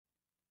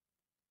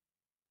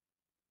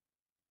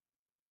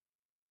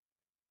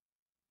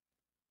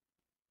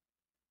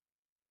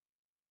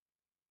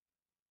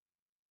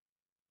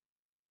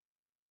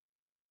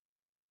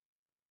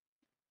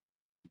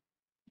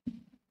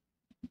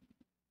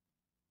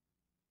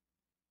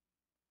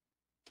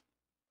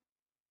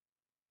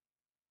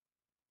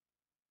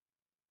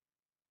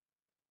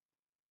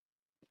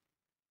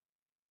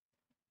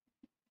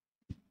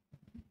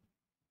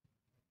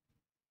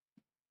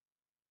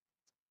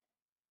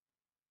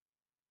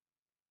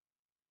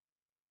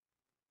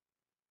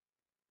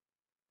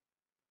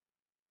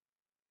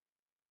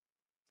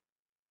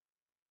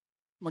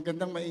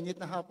Magandang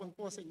mainit na hapon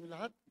po sa inyo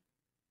lahat.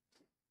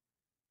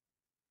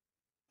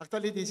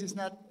 Actually, this is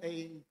not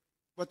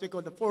what we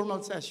call the formal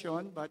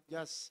session, but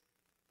just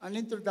an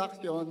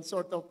introduction,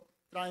 sort of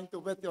trying to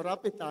whet your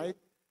appetite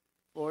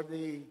for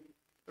the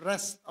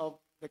rest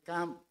of the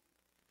camp.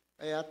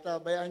 Kaya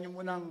bayaan nyo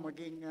munang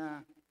maging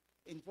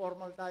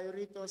informal tayo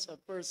rito sa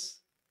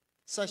first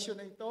session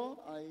na ito.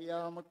 Ay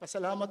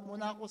magpasalamat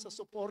muna ako sa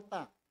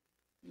suporta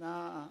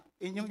na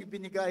inyong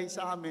ibinigay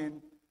sa amin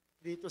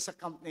dito sa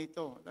camp na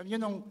ito. Alam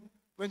nyo,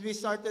 when we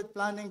started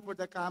planning for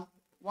the camp,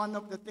 one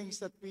of the things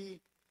that we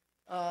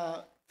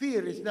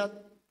fear is that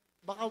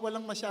baka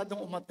walang masyadong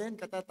umaten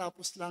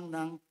katatapos lang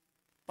ng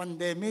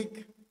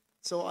pandemic.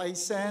 So I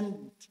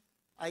send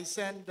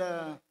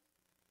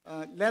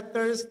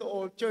letters to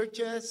all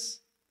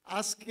churches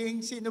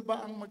asking sino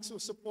ba ang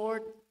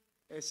magsusupport.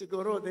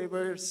 Siguro they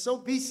were so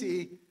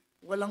busy,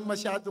 walang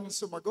masyadong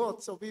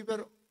sumagot. So we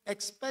were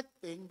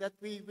expecting that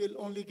we will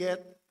only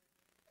get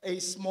a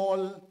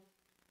small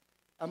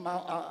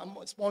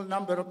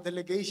number of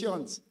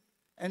delegations.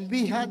 And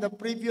we had a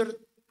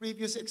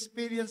previous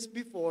experience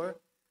before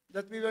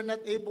that we were not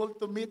able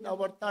to meet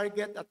our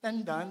target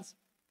attendance.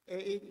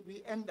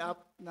 We end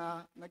up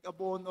na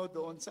nag-abono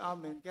doon sa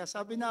amin. Kaya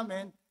sabi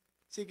namin,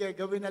 sige,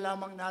 gawin na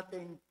lamang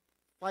nating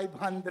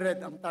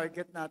 500 ang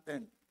target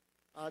natin.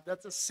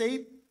 That's a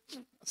safe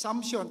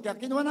assumption. Kaya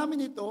kinuha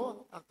namin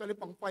ito, actually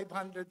pang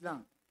 500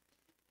 lang.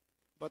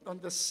 But on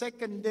the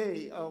second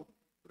day of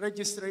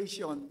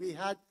registration, we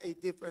had a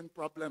different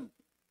problem.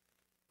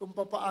 Kung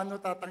paano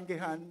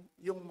tatanggihan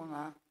yung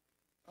mga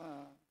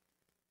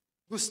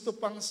gusto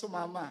pang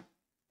sumama.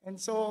 And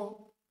so,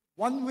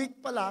 1 week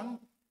pa lang,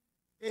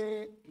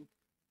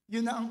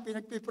 yun na ang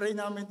pinagpipray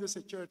namin doon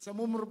sa church. Sa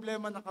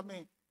problema na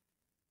kami.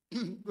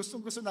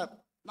 Gustong-gusto na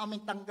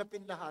namin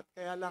tanggapin lahat,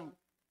 kaya lang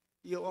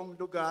yung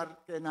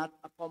lugar cannot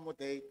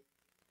accommodate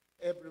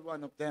every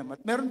one of them.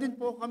 At meron din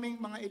po kaming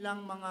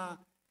ilang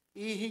mga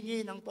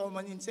ihingi ng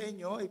paumanin sa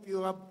inyo. If you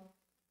have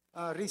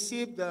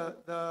received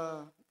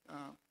the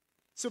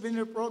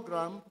souvenir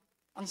program,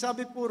 ang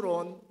sabi po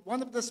ron,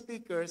 one of the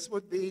speakers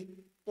would be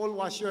Paul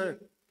Washer.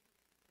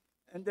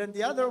 And then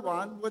the other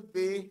one would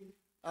be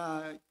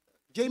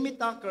Jamie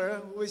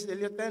Tucker, who is the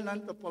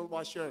lieutenant of Paul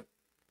Washer.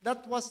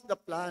 That was the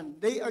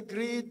plan. They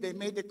agreed, they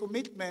made a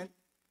commitment,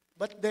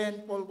 but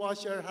then Paul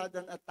Washer had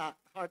an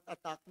heart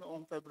attack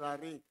noong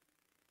February.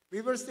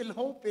 We were still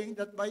hoping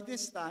that by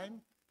this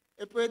time,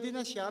 pwede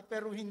na siya,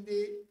 pero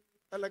hindi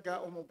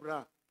talaga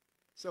umubra.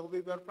 So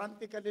we were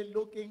frantically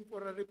looking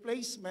for a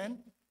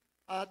replacement,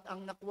 at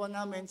ang nakuha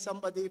namin,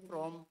 somebody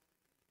from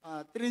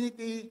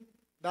Trinity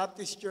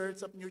Baptist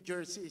Church of New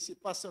Jersey, si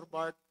Pastor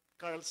Bart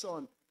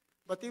Carlson.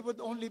 But he would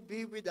only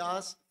be with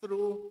us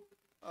through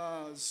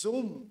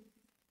Zoom.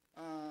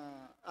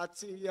 At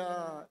si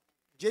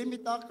Jamie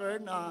Tucker,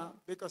 na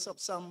because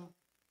of some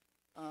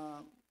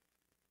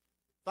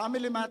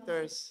family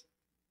matters,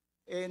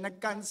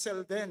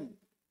 nag-cancel din.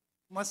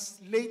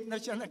 Mas late na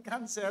siya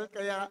nag-cancel,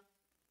 kaya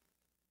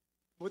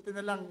buti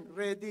na lang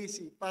ready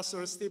si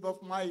Pastor Steve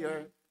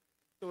Hoffmeyer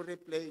to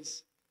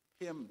replace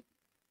him.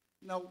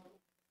 Now,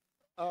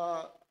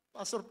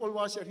 Pastor Paul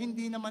Washer,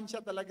 hindi naman siya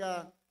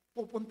talaga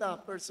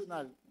pupunta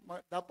personal.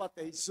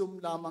 Dapat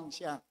Zoom lamang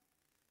siya.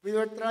 We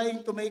were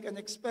trying to make an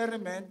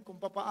experiment kung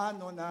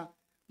paano na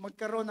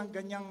magkaroon ng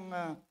ganyang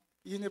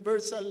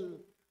universal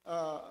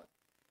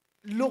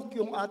look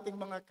yung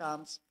ating mga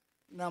camps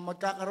na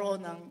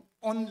magkakaroon ng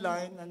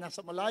online na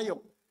nasa malayo.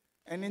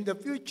 And in the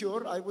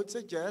future, I would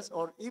suggest,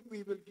 or if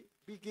we will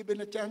be given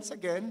a chance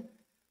again,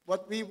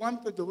 what we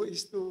want to do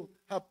is to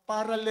have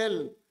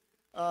parallel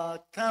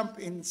camp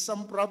in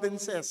some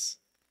provinces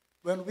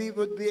when we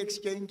would be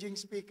exchanging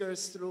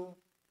speakers through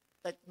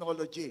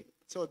technology.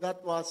 So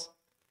that was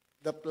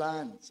the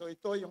plan. So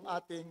ito yung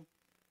ating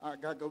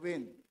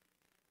gagawin.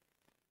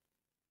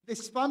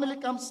 This family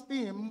camps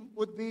theme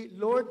would be,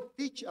 Lord,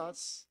 teach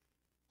us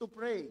to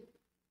pray.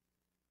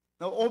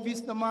 Now, obvious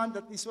naman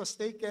that this was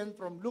taken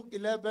from Luke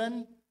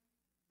 11,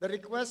 the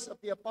request of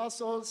the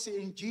apostles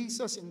seeing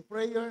Jesus in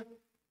prayer.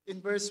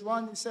 In verse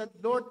 1, he said,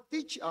 Lord,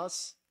 teach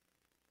us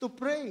to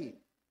pray.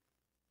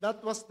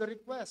 That was the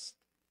request.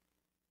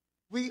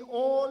 We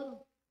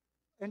all,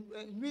 and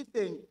we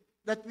think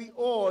that we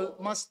all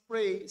must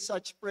pray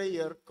such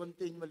prayer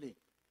continually.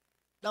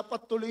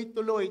 Dapat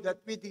tuloy-tuloy that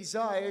we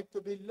desire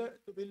to be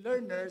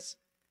learners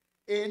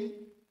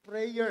in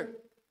prayer.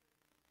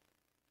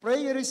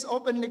 Prayer is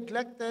often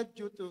neglected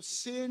due to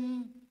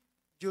sin,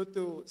 due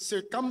to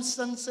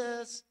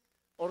circumstances,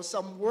 or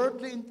some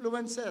worldly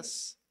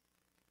influences.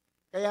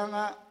 Kaya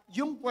nga,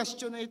 yung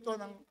question na ito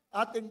ng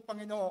ating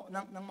Panginoon,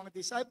 ng mga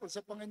disciples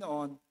sa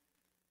Panginoon,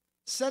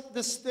 set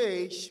the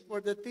stage for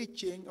the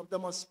teaching of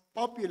the most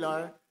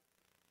popular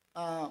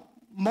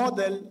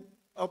model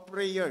of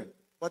prayer,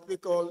 what we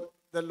call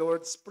the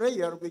Lord's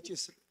Prayer, which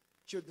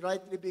should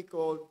rightly be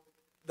called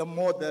the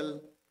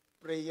model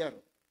prayer.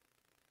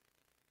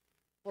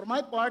 For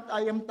my part,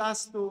 I am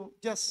tasked to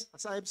just,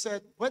 as I've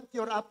said, whet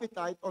your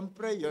appetite on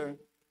prayer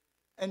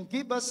and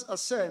give us a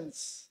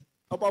sense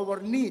of our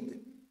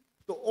need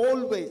to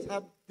always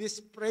have this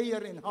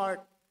prayer in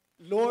heart.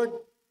 Lord,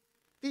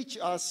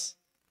 teach us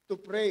to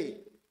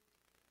pray.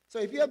 So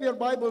if you have your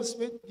Bibles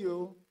with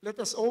you, let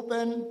us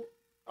open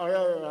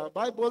our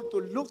Bible to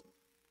Luke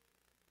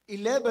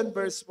 11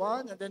 verse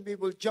 1, and then we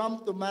will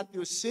jump to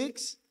Matthew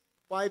 6,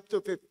 5 to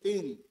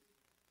 15.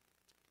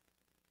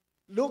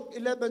 Luke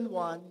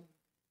 11:1.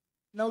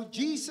 Now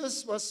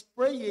Jesus was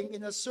praying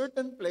in a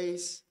certain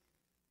place,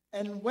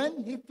 and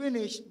when he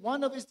finished,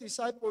 one of his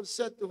disciples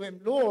said to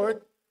him,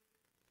 Lord,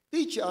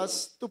 teach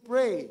us to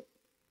pray,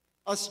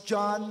 as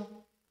John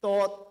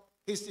taught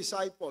his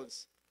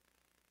disciples.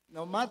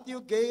 Now Matthew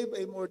gave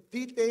a more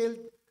detailed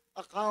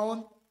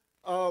account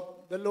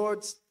of the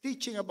Lord's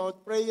teaching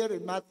about prayer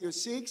in Matthew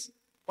 6,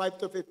 5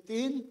 to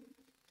 15.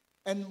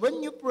 And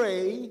when you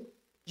pray,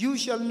 you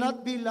shall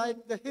not be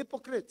like the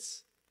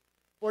hypocrites,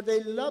 for they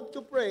love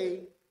to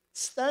pray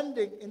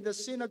standing in the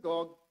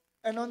synagogue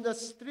and on the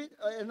street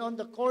and on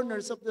the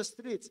corners of the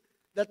streets,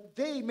 that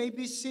they may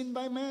be seen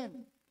by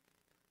men.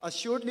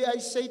 Assuredly I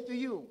say to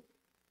you,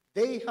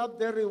 they have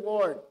their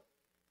reward.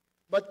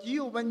 But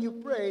you, when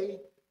you pray,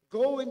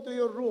 go into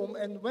your room,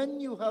 and when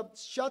you have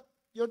shut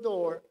your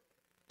door,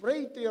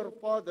 pray to your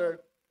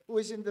Father who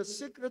is in the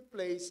secret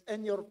place,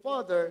 and your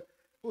Father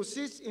who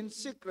sits in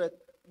secret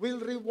will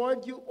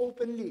reward you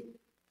openly.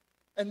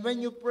 And when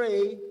you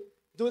pray,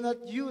 do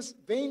not use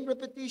vain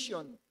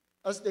repetition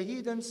as the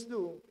heathens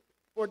do,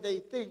 for they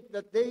think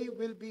that they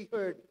will be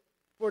heard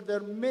for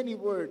their many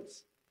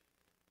words.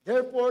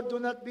 Therefore, do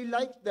not be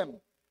like them,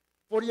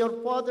 for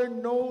your Father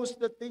knows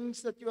the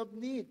things that you have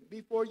need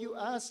before you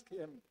ask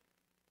him.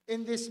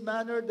 In this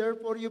manner,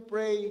 therefore, you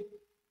pray,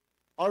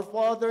 Our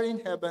Father in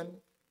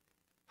heaven,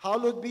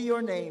 hallowed be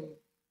your name,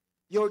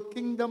 your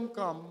kingdom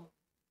come,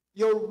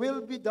 your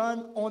will be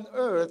done on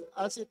earth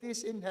as it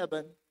is in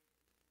heaven.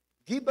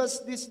 Give us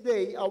this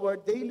day our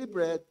daily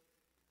bread,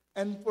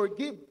 and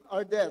forgive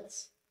our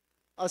debts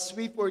as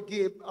we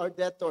forgive our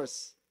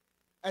debtors.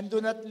 And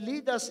do not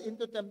lead us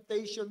into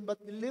temptation,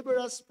 but deliver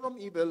us from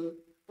evil,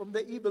 from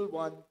the evil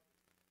one.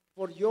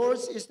 For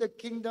yours is the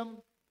kingdom,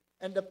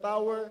 and the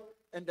power,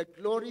 and the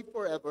glory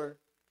forever.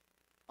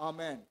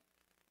 Amen.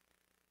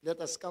 Let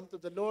us come to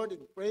the Lord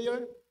in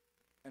prayer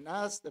and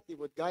ask that he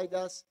would guide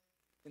us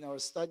in our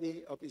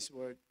study of his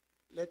word.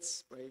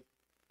 Let's pray.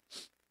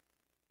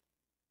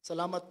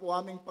 Salamat po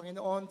aming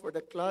Panginoon for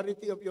the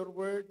clarity of your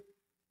word,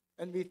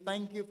 and we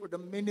thank you for the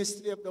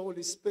ministry of the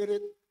Holy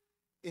Spirit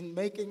in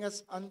making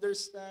us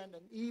understand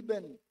and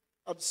even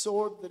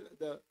absorb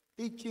the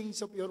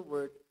teachings of your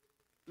word.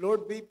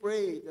 Lord, we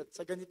pray that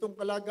sa ganitong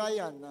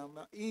kalagayan na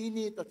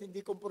mainit at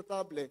hindi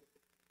komportable,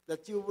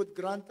 that you would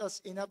grant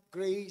us enough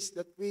grace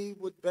that we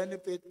would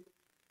benefit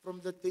from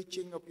the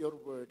teaching of your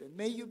word. And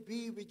may you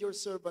be with your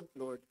servant,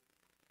 Lord,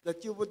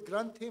 that you would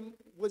grant him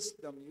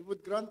wisdom, you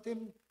would grant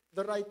him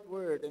the right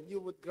word, and you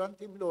would grant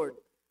him, Lord,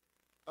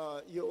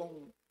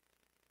 yung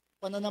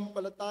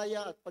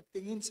pananampalataya at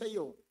pagtingin sa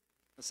iyo,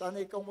 na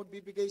sana ikaw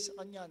magbibigay sa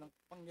kanya ng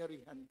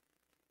pangyarihan.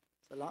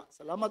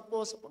 Salamat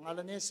po sa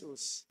pangalan ni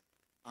Jesus.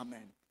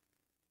 Amen.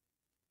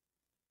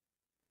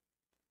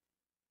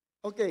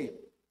 Okay.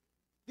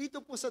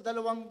 Dito po sa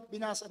dalawang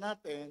binasa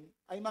natin,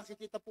 ay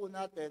makikita po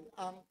natin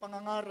ang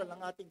pangangaral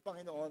ng ating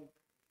Panginoon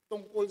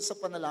tungkol sa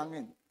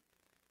panalangin.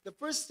 The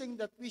first thing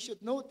that we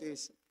should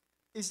notice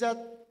is that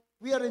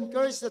we are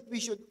encouraged that we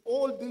should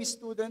all be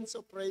students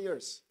of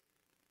prayers.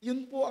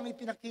 Yun po ang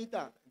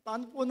ipinakita.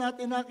 Paano po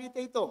natin nakita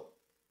ito?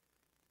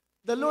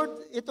 The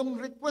Lord, itong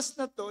request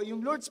na to,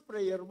 yung Lord's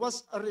Prayer,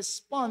 was a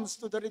response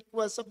to the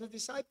request of the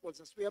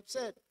disciples, as we have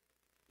said.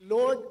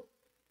 Lord,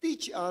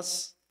 teach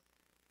us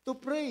to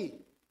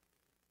pray.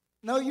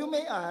 Now you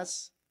may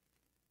ask,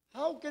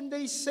 how can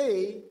they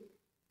say,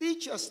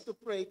 teach us to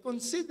pray,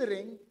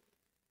 considering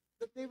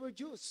that they were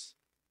Jews?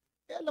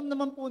 Alam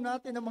naman po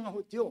natin ang mga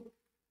Hudyo.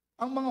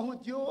 Ang mga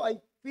Hudyo ay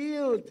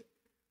filled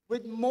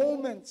with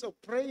moments of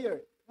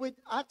prayer, with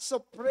acts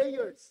of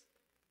prayers.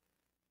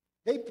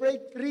 They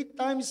pray 3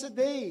 times a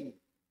day.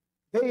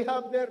 They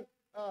have their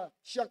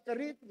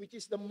shakarit, which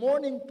is the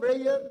morning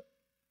prayer,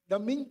 the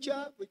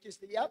mincha, which is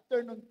the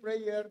afternoon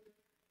prayer,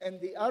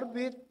 and the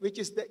arbit, which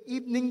is the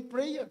evening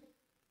prayer.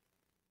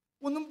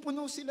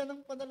 Punong-puno sila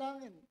ng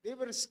panalangin. They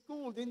were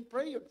schooled in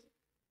prayer.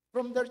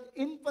 From their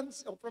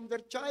infants or from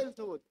their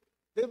childhood,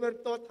 they were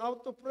taught how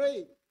to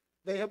pray.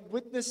 They have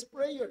witnessed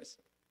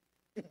prayers.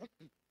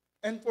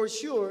 And for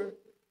sure,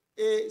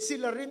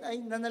 sila rin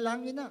ay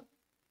nanalangin na.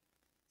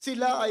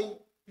 Sila ay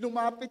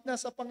lumapit na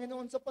sa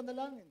Panginoon sa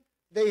panalangin.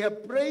 They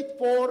have prayed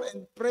for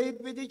and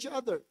prayed with each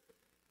other.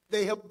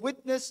 They have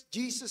witnessed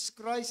Jesus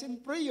Christ in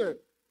prayer.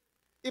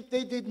 If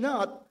they did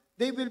not,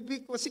 they will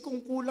be, kasi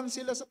kung kulang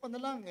sila sa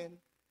panalangin,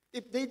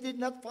 if they did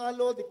not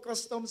follow the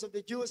customs of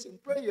the Jews in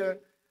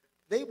prayer,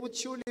 they would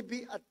surely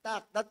be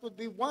attacked. That would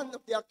be one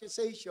of the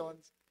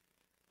accusations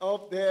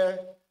of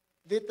their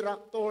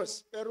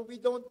detractors. Pero we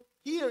don't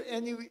hear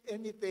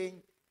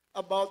anything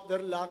about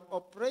their lack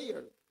of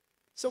prayer.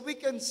 So we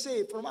can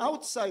say from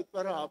outside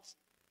perhaps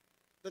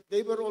that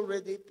they were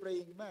already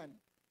praying men.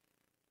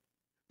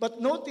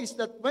 But notice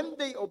that when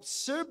they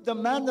observed the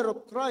manner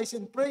of Christ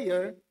in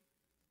prayer,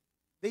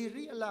 they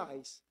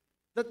realized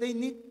that they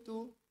need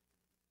to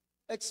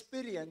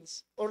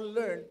experience or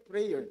learn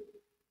prayer.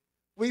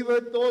 We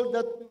were told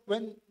that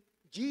when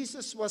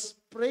Jesus was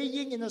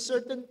praying in a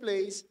certain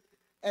place,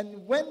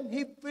 and when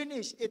he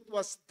finished, it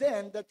was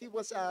then that he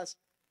was asked,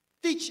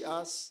 teach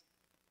us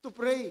to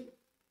pray.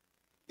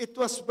 It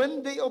was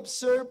when they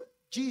observed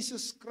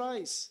Jesus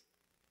Christ.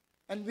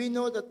 And we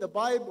know that the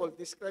Bible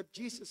described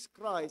Jesus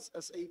Christ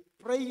as a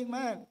praying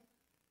man.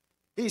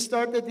 He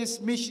started his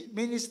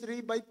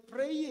ministry by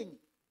praying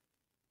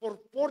for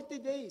 40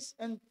 days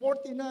and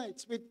 40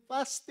 nights with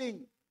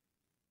fasting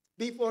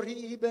before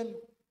he even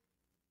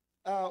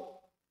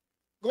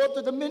go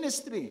to the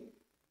ministry.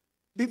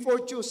 Before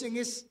choosing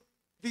his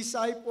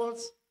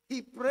disciples,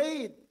 he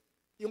prayed.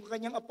 Yung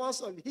kanyang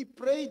apostle, he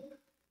prayed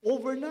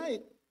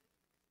overnight.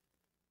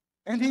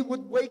 And he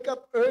would wake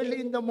up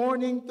early in the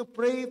morning to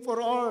pray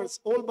for hours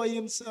all by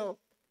himself.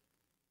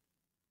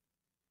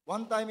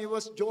 One time he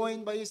was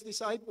joined by his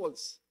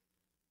disciples,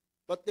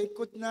 but they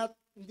could not,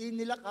 hindi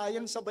nila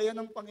kayang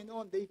sabayan ng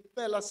Panginoon. They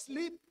fell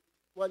asleep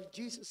while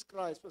Jesus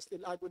Christ was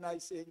still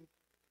agonizing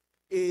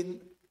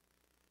in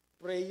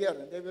prayer.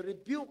 And they were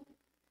rebuked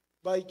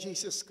by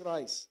Jesus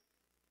Christ.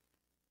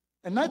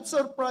 And not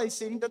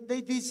surprising that they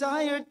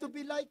desired to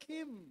be like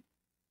him.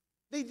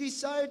 They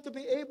desired to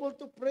be able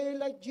to pray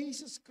like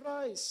Jesus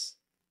Christ.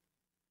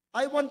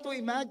 I want to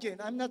imagine,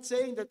 I'm not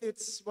saying that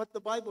it's what the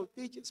Bible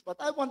teaches, but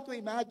I want to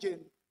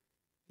imagine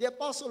the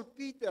Apostle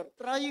Peter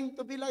trying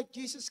to be like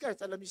Jesus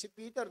Christ. Alam niyo si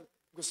Peter,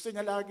 gusto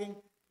niya laging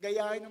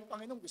gayahin ng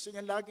Panginoon, gusto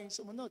niya laging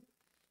sumunod.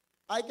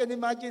 I can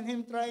imagine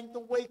him trying to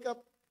wake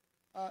up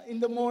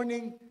in the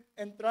morning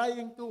and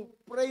trying to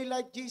pray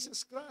like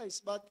Jesus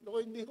Christ. But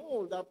lo and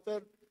behold,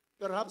 after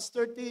perhaps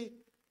 30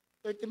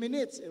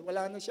 minutes,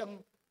 wala na siyang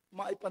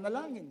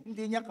maipanalangin.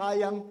 Hindi niya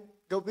kayang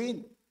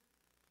gawin.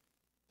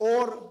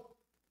 Or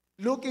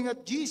looking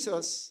at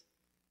Jesus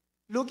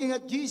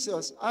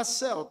as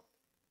self,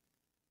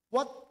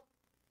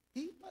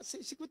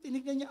 siguro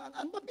tinignan niya,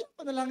 ano ba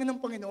pinapanalangin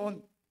ng Panginoon?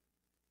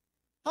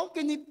 How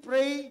can he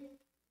pray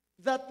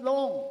that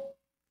long?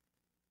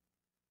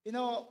 You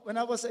know, when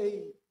I was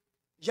a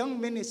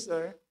young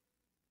minister,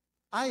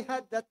 I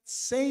had that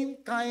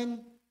same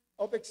kind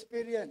of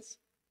experience.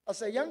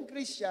 As a young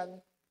Christian,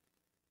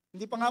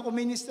 hindi pa nga ako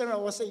minister, I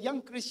was a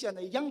young Christian,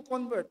 a young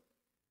convert.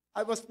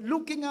 I was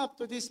looking up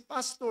to these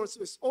pastors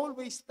who is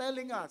always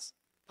telling us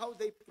how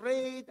they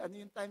prayed,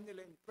 ano yung time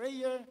nila in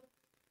prayer,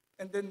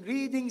 and then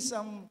reading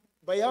some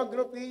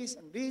biographies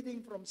and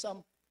reading from some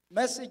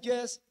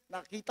messages.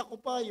 Nakita ko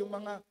pa yung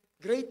mga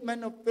great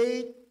men of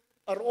faith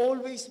are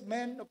always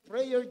men of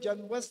prayer.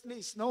 John Wesley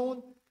is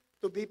known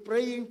to be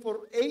praying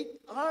for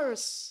 8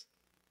 hours.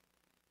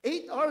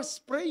 8 hours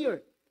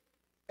prayer.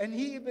 And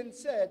he even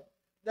said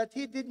that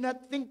he did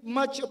not think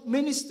much of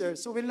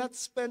ministers who will not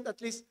spend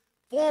at least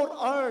 4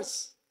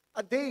 hours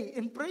a day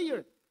in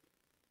prayer.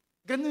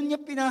 Ganun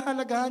niya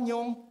pinahalagahan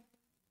yung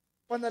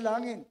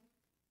panalangin.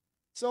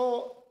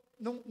 So,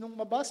 nung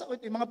mabasa ko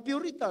ito, yung mga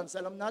Puritans,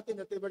 alam natin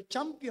that they were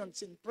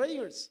champions in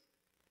prayers.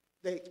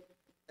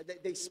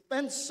 They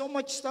spent so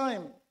much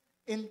time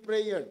in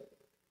prayer.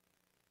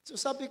 So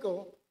sabi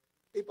ko,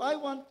 if I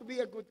want to be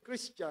a good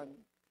Christian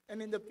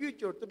and in the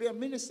future to be a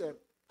minister,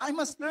 I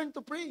must learn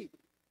to pray.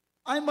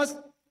 I must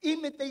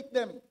imitate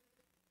them.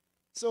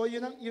 So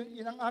yun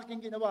ang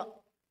aking ginawa.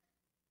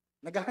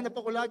 Naghahanap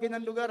ako lagi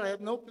ng lugar. I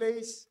have no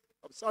place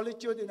of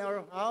solitude in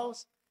our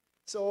house.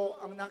 So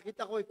ang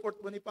nakita ko ay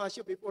Fort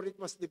Bonifacio before it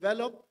was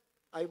developed.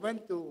 I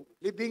went to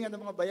libingan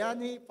ng mga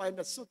bayani,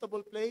 find a suitable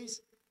place,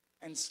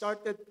 and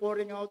started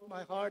pouring out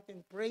my heart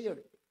in prayer.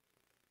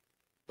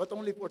 But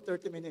only for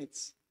 30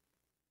 minutes.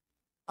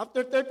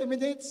 After 30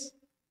 minutes,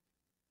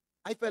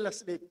 I fell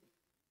asleep.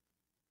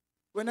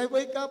 When I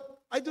wake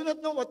up, I do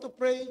not know what to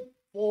pray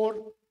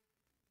for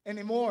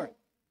anymore.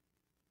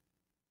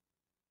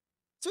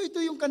 So ito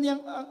yung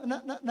kanyang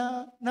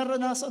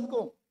naranasan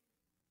ko.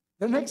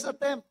 The next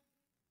attempt,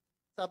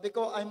 sabi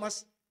ko, I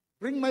must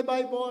bring my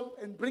Bible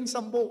and bring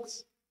some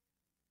books.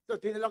 So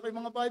dinala ko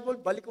yung mga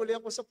Bible, balik ulit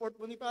ako sa Fort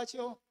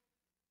Bonifacio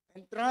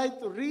and try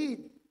to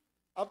read.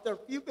 After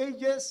a few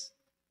pages,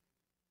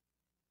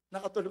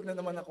 nakatulog na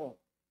naman ako.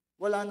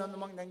 Wala na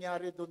namang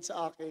nangyari doon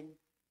sa aking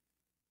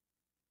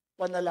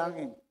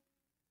panalangin.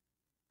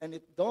 And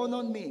it dawned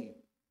on me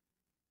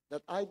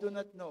that I do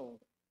not know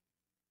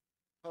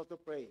how to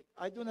pray.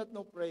 I do not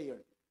know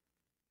prayer.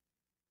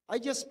 I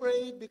just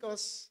prayed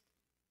because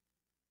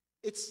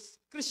it's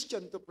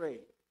Christian to pray.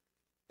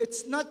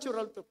 It's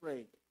natural to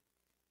pray.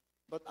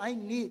 But I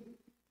need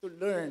to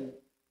learn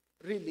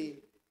really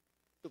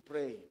to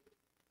pray.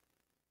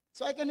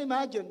 So I can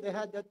imagine they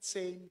had that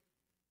same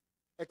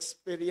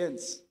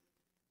experience.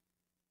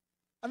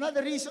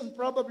 Another reason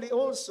probably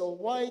also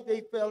why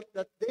they felt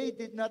that they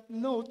did not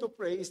know to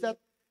pray is that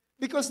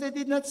because they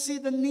did not see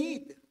the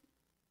need.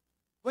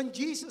 When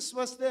Jesus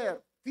was there,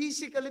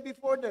 physically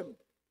before them,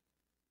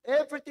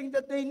 everything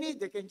that they need,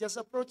 they can just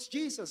approach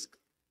Jesus.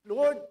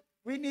 Lord,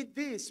 we need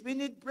this, we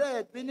need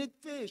bread, we need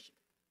fish,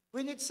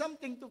 we need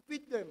something to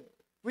feed them.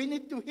 We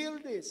need to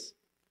heal this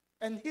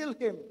and heal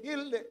him,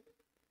 heal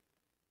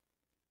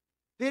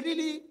They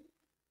really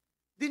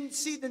didn't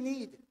see the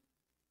need.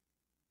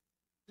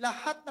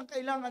 Lahat ng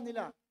kailangan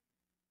nila,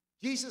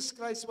 Jesus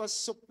Christ was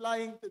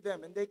supplying to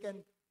them, and they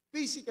can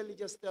physically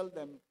just tell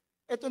them.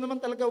 Ito naman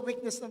talaga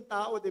weakness ng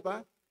tao, di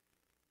ba?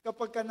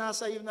 Kapag ka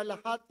nasa iyo na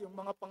lahat yung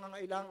mga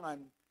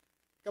pangangailangan,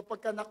 kapag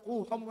ka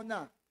nakuha mo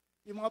na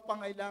yung mga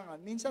pangailangan,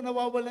 minsan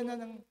nawawala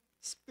na ng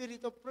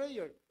spirit of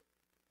prayer.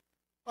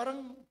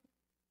 Parang,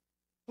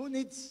 who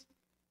needs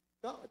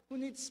God?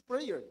 Who needs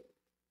prayer?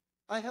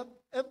 I have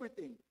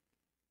everything.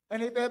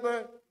 And if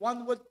ever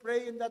one would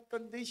pray in that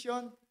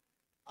condition,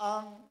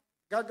 ang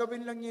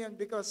gagawin lang niya yun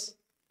because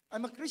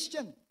I'm a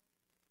Christian.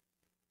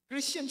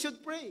 Christian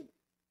should pray.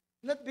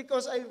 Not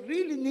because I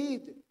really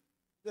need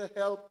the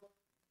help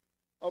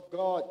of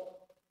God.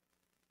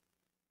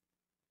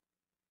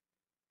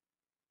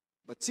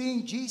 But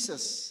seeing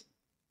Jesus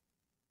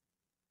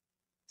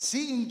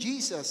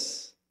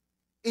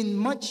in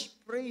much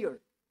prayer,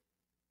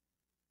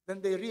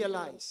 then they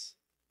realize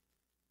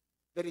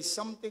there is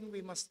something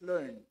we must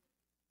learn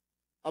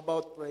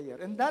about prayer.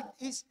 And that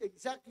is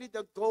exactly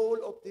the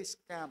goal of this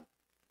camp.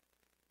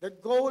 The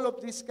goal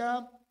of this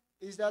camp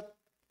is that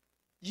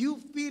you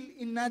feel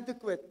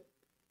inadequate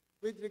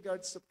with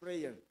regards to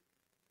prayer.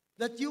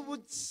 That you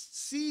would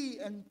see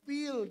and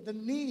feel the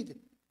need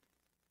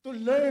to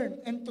learn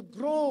and to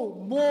grow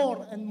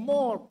more and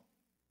more.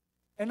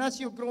 And as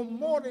you grow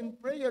more in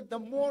prayer, the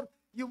more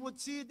you would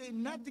see the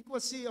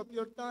inadequacy of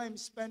your time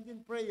spent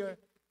in prayer.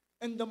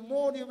 And the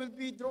more you will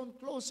be drawn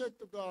closer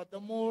to God, the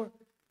more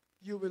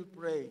you will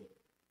pray.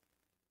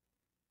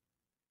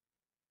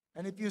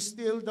 And if you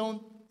still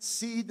don't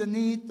see the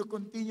need to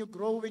continue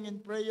growing in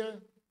prayer,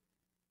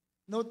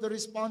 note the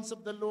response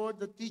of the Lord,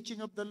 the teaching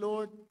of the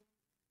Lord.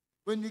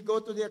 When we go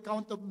to the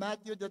account of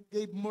Matthew that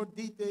gave more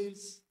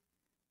details,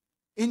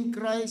 in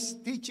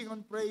Christ's teaching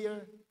on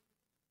prayer,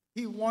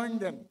 he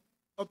warned them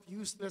of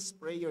useless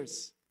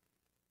prayers.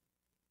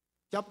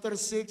 Chapter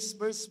 6,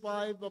 verse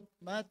 5 of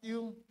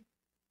Matthew,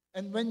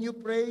 and when you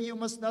pray, you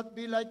must not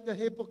be like the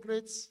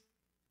hypocrites,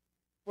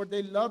 for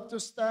they love to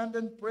stand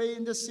and pray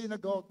in the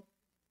synagogue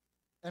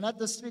and at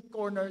the street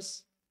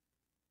corners,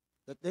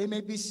 that they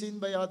may be seen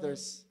by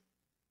others.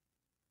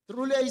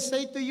 Truly I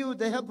say to you,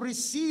 they have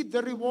received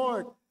the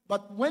reward.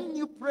 But when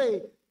you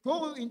pray,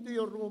 go into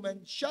your room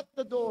and shut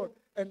the door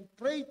and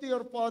pray to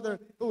your Father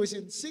who is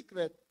in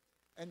secret,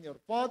 and your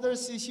Father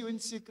sees you in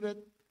secret,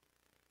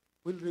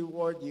 will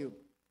reward you.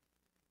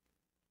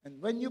 And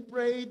when you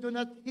pray, do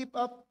not heap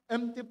up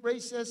empty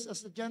praises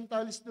as the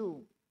Gentiles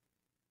do,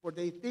 for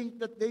they think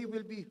that they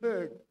will be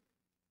heard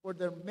for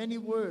their many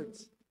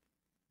words.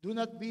 Do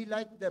not be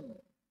like them,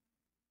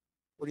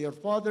 for your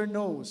Father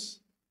knows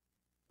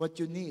what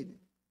you need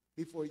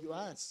before you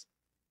ask.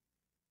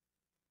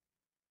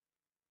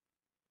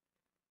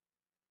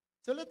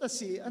 So let us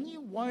see, ano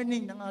yung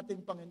warning ng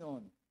ating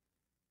Panginoon?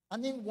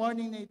 Ano yung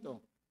warning na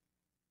ito?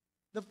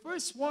 The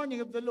first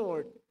warning of the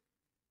Lord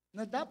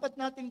na dapat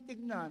nating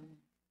tignan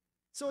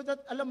so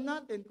that alam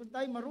natin kung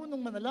tayo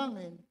marunong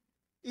manalangin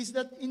is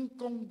that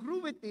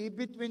incongruity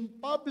between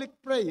public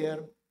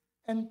prayer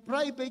and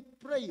private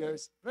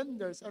prayers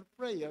renders our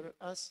prayer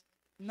as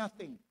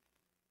nothing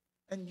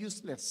and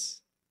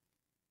useless.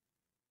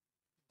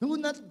 Do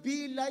not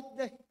be like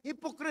the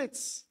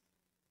hypocrites.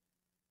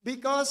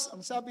 Because,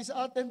 ang sabi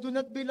sa atin, do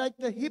not be like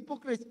the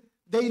hypocrites.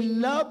 They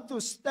love to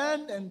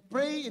stand and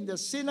pray in the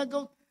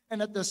synagogue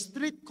and at the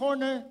street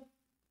corner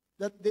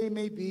that they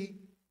may be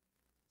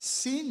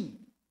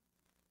seen.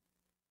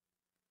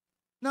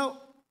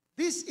 Now,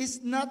 this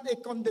is not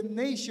a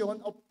condemnation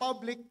of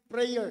public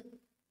prayer.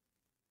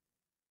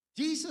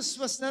 Jesus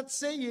was not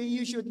saying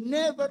you should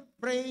never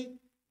pray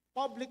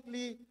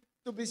publicly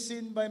to be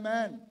seen by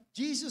man.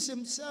 Jesus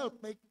himself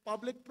made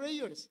public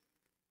prayers.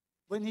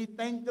 When he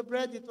thanked the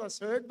bread, it was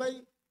heard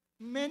by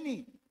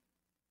many.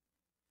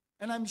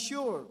 And I'm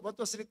sure what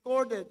was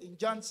recorded in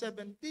John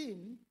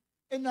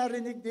 17,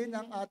 narinig din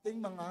ng ating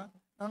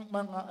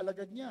mga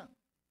alagad niya.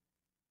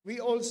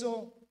 We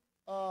also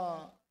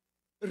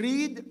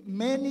read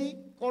many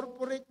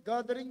corporate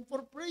gathering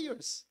for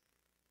prayers.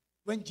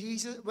 When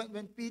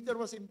Peter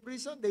was in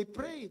prison, they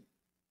prayed.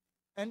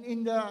 And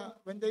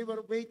when they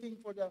were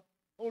waiting for the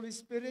Holy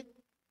Spirit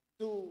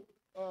to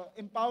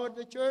empower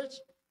the church,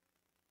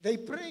 they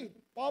prayed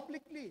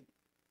publicly.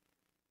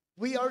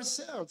 We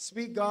ourselves,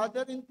 we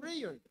gather in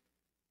prayer.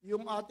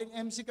 Yung ating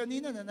MC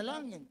kanina,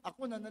 nanalangin.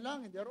 Ako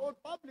nanalangin. They're all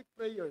public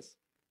prayers.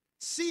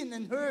 Seen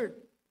and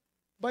heard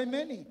by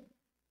many.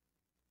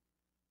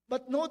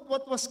 But note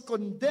what was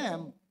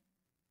condemned.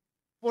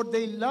 For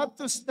they love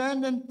to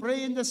stand and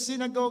pray in the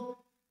synagogue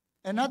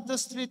and at the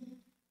street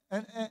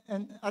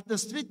and at the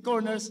street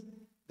corners,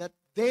 that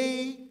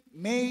they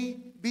may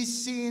be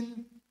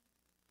seen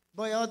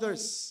by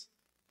others.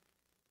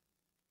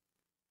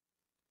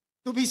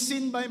 To be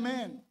seen by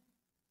men.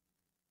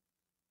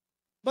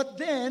 But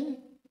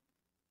then,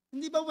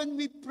 hindi ba when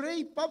we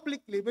pray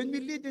publicly, when we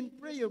lead in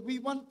prayer,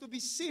 we want to be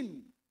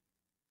seen.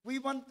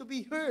 We want to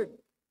be heard.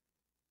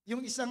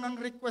 Yung isang ang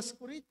request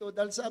ko rito,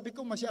 dahil sabi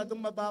ko masyadong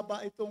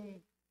mababa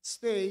itong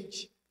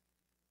stage,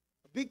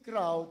 a big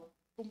crowd,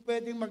 kung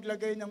pwedeng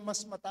maglagay ng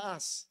mas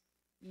mataas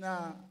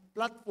na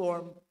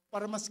platform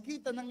para mas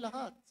kita ng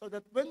lahat. So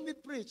that when we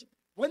preach,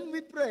 when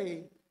we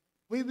pray,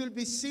 we will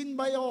be seen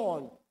by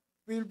all.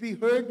 We will be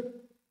heard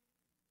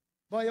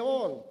by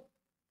all.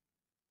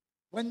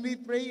 When we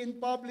pray in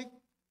public,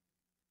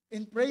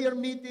 in prayer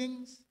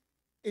meetings,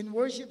 in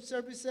worship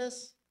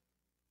services,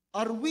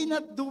 are we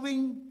not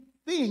doing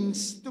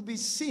things to be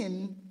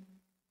seen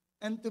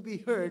and to be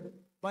heard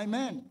by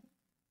men?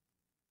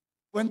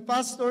 When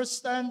pastors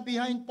stand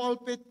behind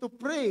pulpit to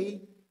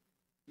pray,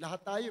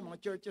 lahat tayo,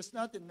 mga churches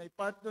natin, may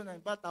part doon,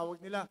 iba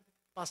tawag nila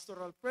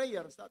pastoral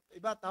prayer,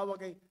 iba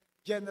tawag ay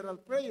general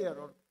prayer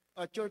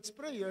or church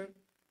prayer.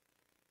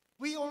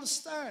 We all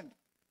stand.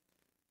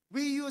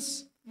 We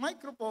use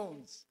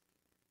microphones.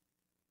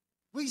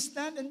 We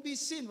stand and be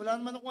seen. Wala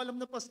naman ako alam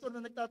na pastor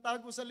na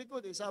nagtatago sa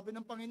likod. Sabi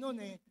ng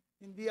Panginoon,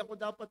 hindi ako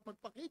dapat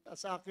magpakita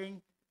sa aking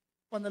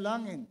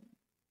panalangin.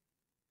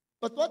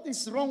 But what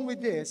is wrong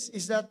with this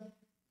is that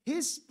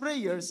his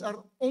prayers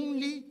are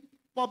only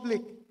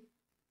public,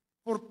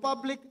 for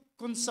public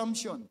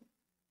consumption,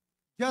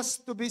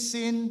 just to be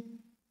seen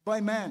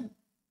by man.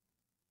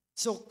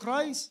 So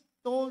Christ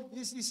told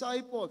his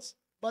disciples,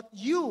 but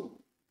you,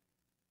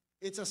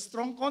 it's a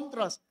strong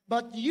contrast,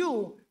 but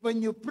you,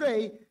 when you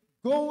pray,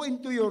 go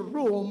into your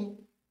room,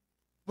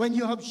 when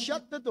you have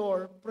shut the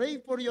door, pray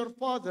for your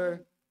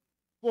Father,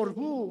 for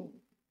who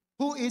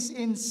is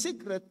in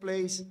secret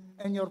place,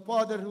 and your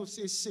Father who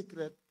is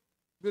secret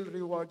will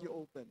reward you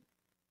open.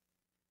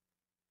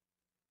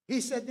 He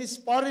said, these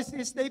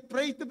Pharisees, they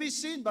pray to be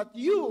seen, but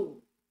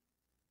you,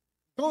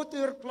 go to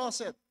your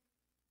closet.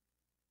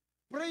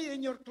 Pray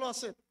in your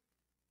closet,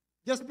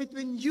 just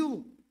between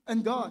you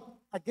and God.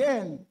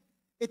 Again,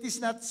 it is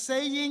not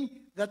saying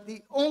that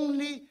the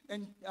only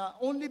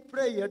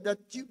prayer that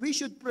we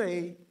should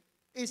pray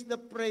is the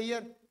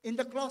prayer in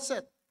the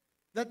closet.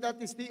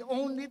 That is the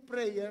only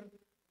prayer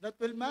that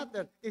will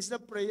matter, is the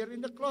prayer in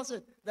the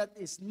closet. That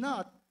is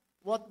not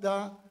what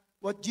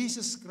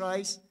Jesus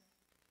Christ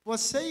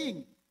was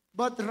saying.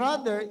 But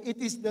rather,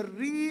 it is the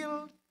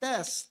real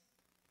test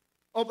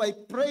of a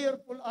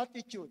prayerful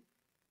attitude,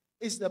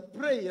 is the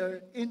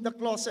prayer in the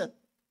closet.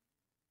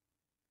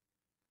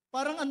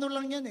 Parang ano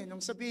lang yan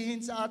nung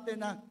sabihin sa atin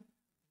na,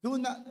 do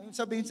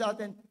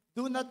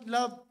not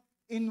love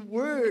in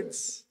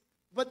words,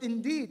 but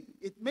indeed,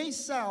 it may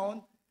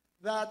sound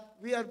that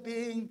we are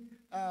being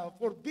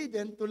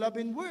forbidden to love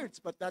in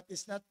words, but that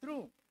is not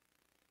true.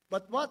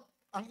 But what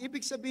ang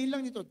ibig sabihin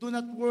lang nito, do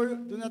not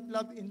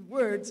love in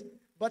words,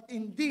 but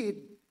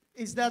indeed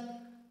is that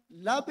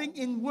loving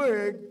in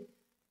word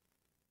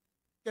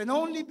can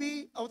only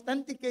be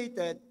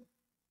authenticated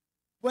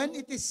when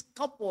it is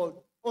coupled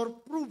or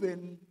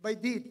proven by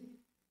deed.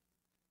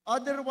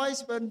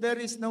 Otherwise, when there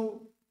is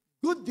no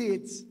good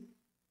deeds,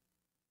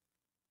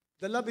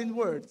 the love in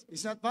words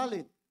is not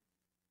valid.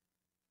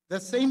 The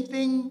same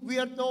thing we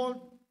are told,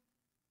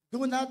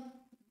 do not,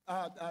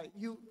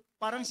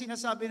 parang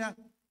sinasabi na,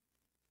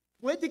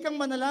 pwede kang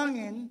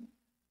manalangin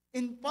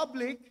in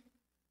public,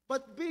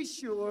 but be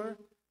sure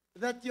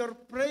that your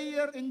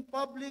prayer in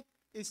public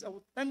is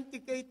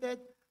authenticated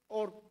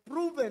or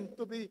proven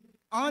to be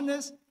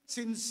honest,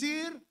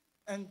 sincere,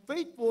 and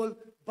faithful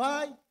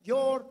by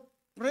your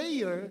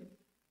prayer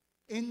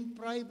in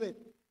private.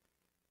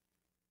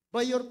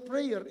 By your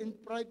prayer in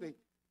private.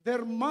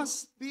 There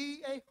must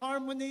be a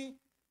harmony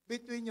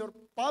between your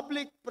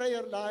public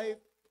prayer life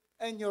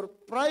and your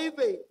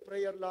private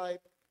prayer life.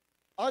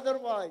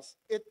 Otherwise,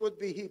 it would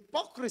be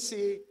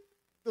hypocrisy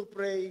to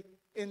pray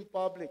in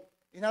public.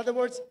 In other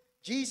words,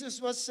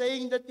 Jesus was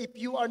saying that if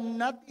you are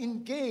not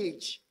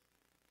engaged,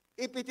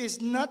 if it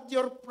is not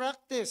your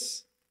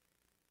practice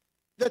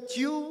that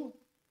you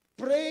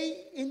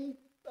pray in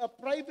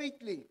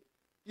privately,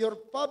 your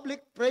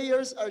public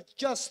prayers are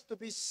just to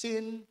be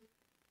seen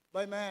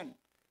by man.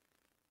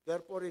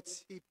 Therefore,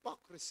 it's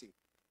hypocrisy.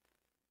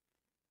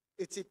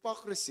 It's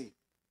hypocrisy.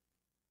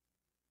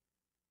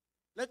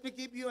 Let me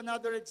give you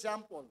another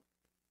example.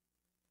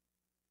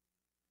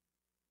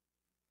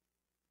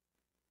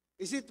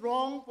 Is it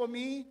wrong for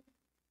me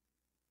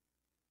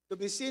to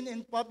be seen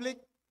in public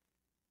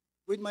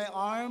with my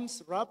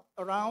arms wrapped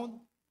around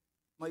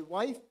my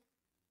wife?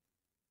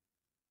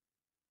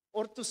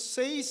 Or to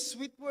say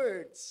sweet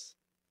words?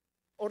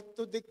 Or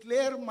to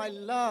declare my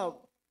love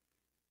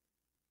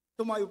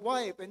to my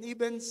wife and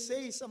even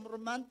say some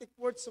romantic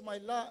words to my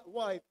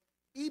wife,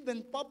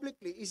 even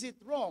publicly? Is it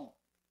wrong?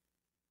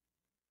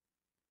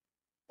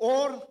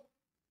 Or,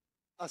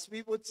 as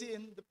we would see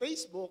in the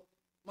Facebook,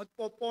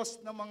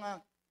 magpo-post ng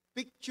mga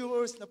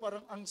pictures na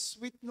parang ang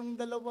sweet nung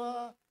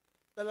dalawa,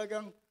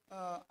 talagang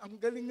ang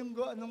galing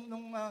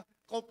nung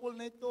couple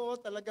na ito,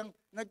 talagang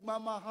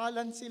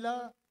nagmamahalan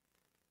sila.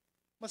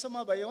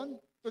 Masama ba yun?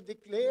 To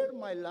declare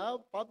my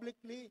love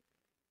publicly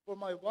for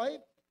my wife?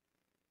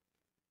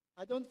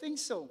 I don't think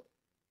so.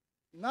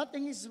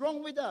 Nothing is wrong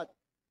with that.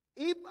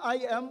 If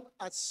I am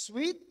as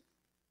sweet,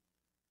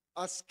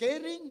 as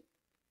caring,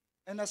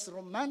 and as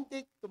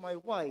romantic to my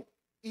wife,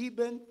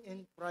 even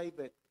in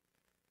private.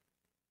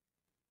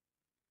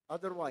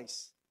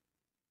 Otherwise,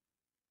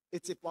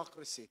 It's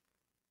hypocrisy.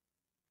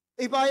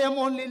 If I am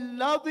only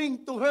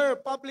loving to her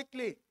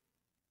publicly,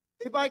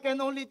 if I can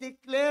only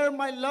declare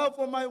my love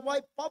for my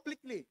wife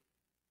publicly,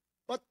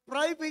 but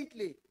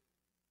privately,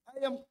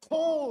 I am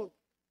cold,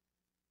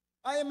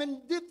 I am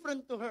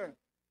indifferent to her,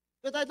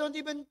 that I don't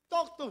even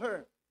talk to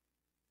her,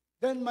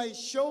 then my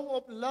show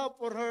of love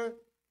for her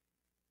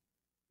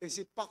is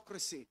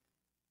hypocrisy.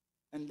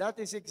 And that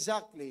is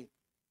exactly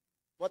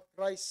what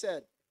Christ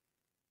said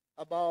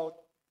about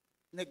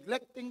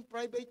neglecting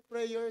private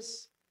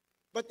prayers,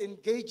 but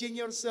engaging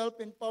yourself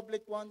in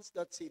public ones.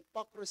 That's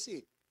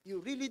hypocrisy. You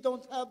really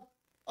don't have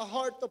a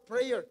heart of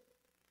prayer.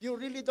 You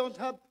really don't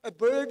have a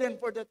burden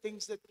for the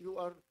things that you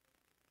are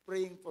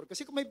praying for.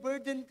 Kasi kung may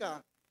burden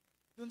ka,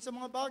 dun sa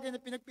mga bagay na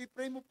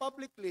pinagpipray mo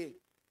publicly,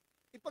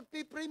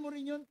 ipagpipray mo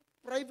rin yun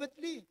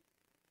privately.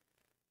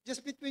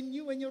 Just between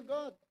you and your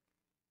God.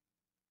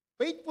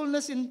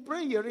 Faithfulness in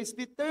prayer is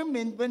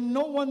determined when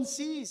no one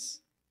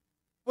sees,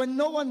 when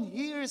no one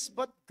hears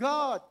but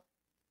God.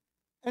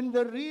 And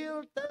the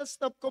real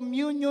test of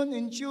communion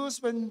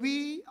ensues when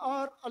we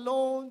are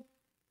alone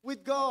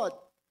with God.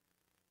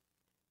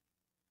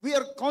 We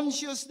are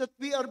conscious that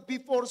we are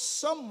before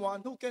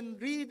someone who can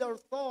read our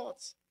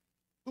thoughts,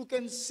 who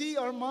can see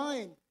our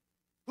mind,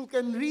 who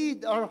can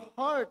read our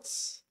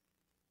hearts.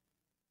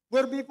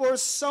 We're before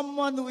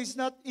someone who is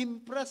not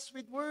impressed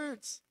with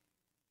words.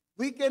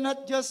 We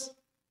cannot just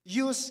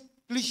use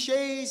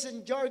cliches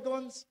and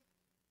jargons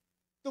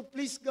to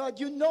please God.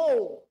 You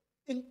know,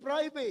 in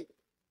private,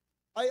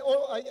 I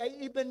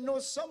even know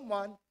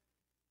someone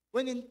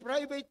when in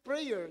private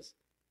prayers,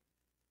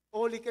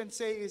 all he can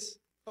say is,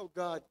 oh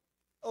God,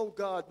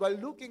 while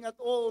looking at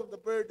all the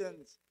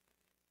burdens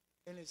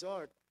in his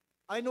heart.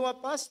 I know a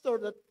pastor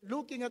that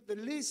looking at the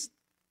list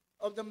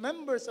of the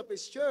members of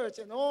his church,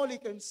 and all he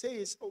can say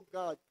is, oh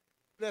God,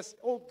 bless,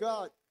 oh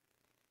God,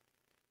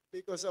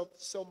 because of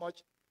so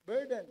much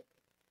burden.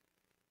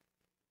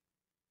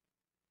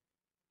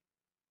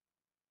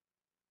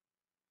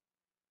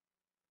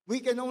 We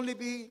can only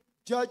be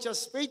judged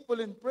as faithful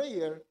in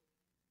prayer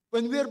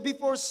when we are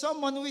before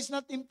someone who is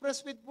not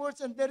impressed with words,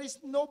 and there is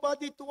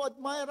nobody to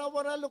admire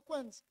our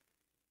eloquence.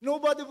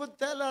 Nobody would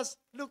tell us,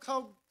 look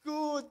how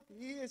good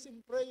he is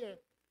in prayer.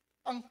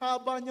 Ang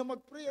haba niya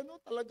mag-pray,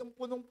 talagang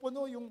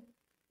punong-puno yung,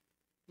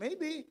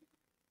 maybe.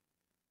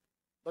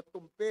 But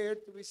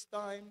compared to his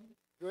time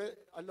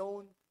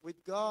alone with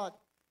God,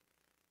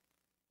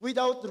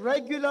 without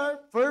regular,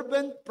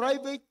 fervent,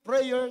 private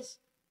prayers,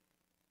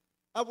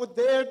 I would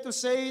dare to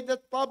say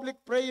that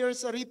public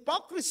prayers are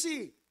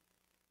hypocrisy,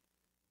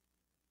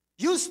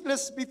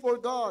 useless before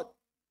God.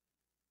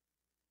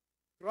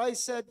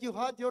 Christ said, you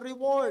had your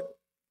reward.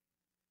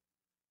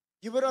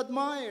 You were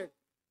admired.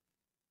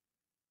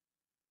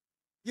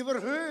 You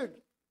were heard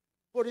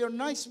for your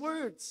nice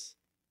words.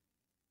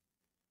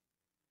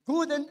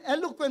 Good and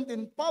eloquent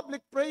in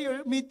public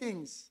prayer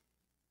meetings,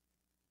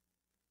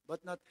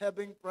 but not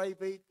having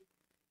private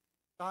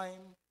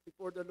time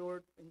before the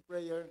Lord in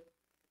prayer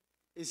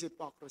is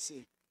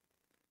hypocrisy.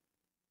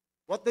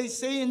 What they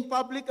say in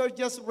public are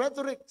just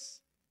rhetorics,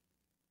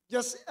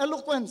 just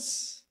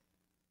eloquence,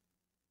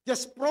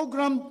 just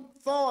programmed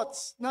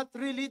thoughts, not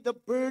really the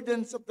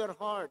burdens of their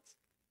heart.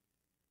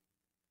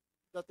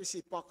 That is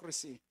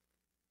hypocrisy.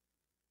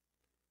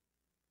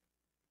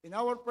 In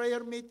our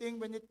prayer meeting,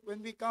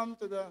 when we come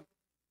to the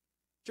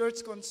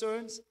church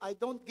concerns, I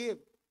don't give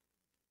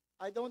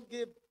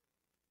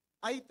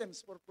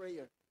items for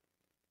prayer.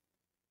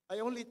 I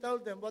only tell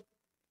them what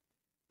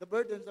the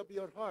burdens of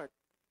your heart.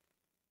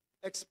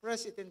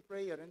 Express it in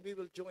prayer, and we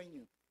will join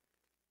you.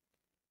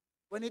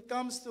 When it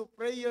comes to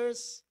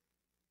prayers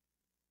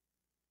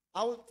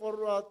out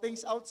for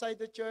things outside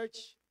the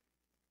church,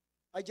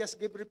 I just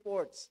give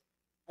reports.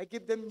 I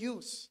give them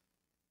news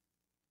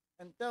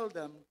and tell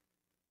them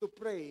to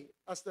pray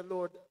as the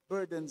Lord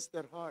burdens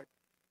their heart.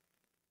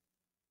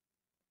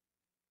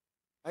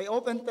 I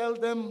often tell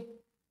them,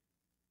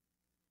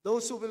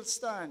 those who will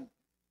stand,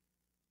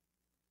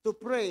 to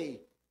pray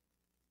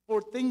for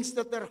things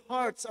that their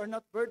hearts are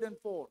not burdened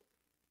for.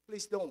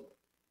 Please don't,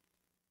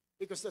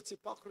 because that's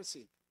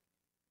hypocrisy.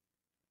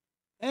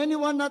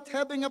 Anyone not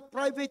having a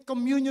private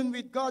communion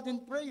with God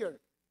in prayer,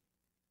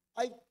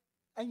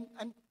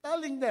 I'm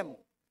telling them,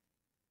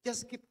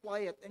 just keep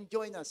quiet and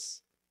join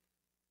us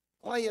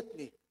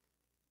quietly.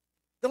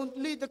 Don't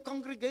lead the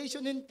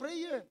congregation in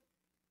prayer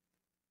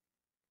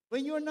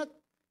when you're not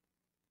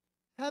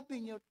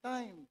having your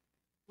time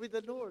with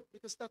the Lord,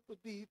 because that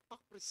would be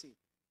hypocrisy.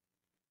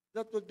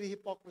 That would be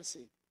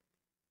hypocrisy.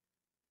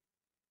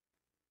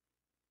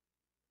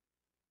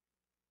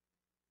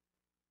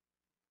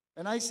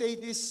 And I say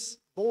this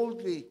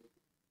boldly,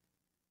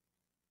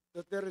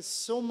 that there is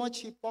so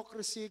much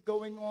hypocrisy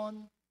going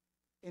on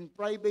in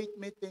private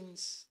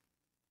meetings,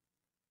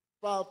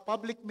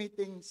 public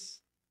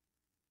meetings,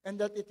 and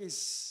that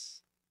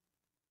it's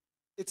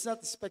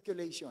not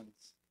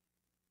speculations.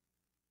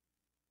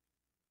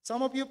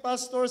 Some of you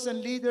pastors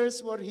and leaders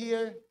who are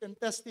here can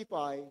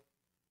testify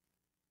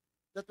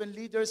that when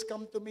leaders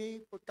come to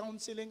me for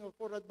counseling or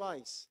for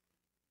advice,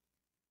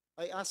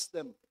 I ask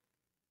them,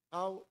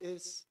 How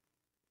is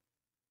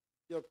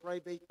your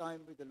private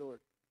time with the Lord?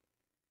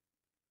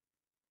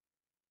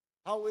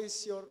 How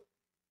is your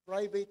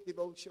private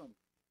devotion?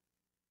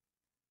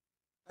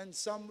 And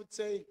some would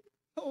say,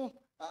 oh,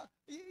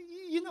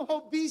 you know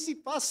how busy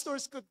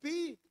pastors could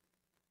be.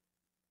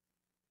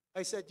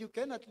 I said, you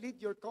cannot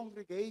lead your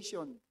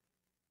congregation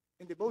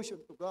in devotion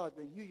to God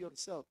when you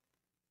yourself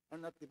are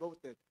not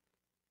devoted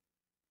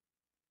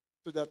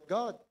to that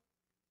God.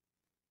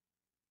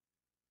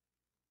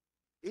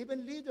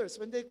 Even leaders,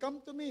 when they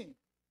come to me,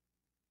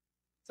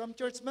 some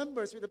church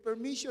members with the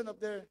permission of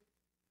their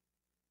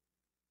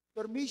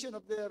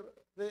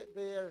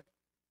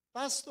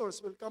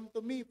pastors will come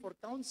to me for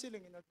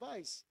counseling and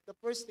advice. The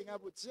first thing I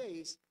would say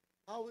is,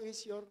 how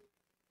is your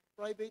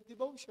private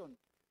devotion?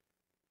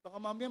 Baka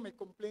mamaya may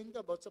complain ka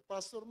about sa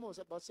pastor mo,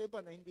 about sa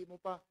iba na hindi mo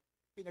pa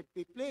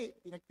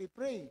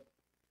pinagpipray.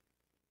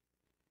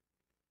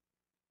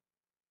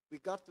 We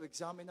got to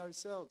examine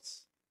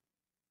ourselves.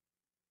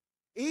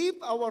 If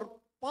our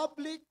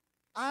public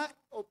act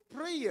of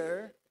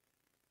prayer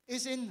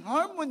is in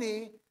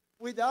harmony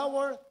with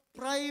our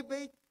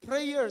private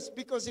prayers,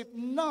 because if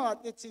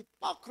not, it's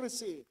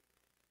hypocrisy.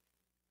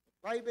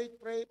 Public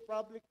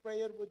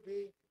prayer would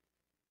be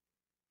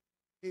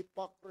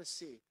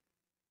hypocrisy,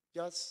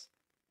 just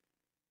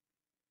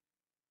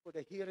for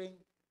the hearing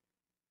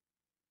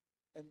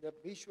and the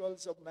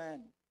visuals of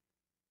man.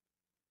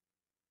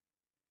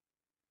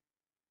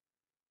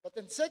 But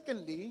then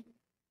secondly,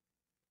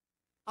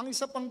 ang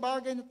isa pang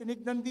bagay na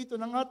tinignan dito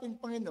ng ating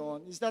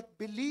Panginoon is that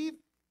belief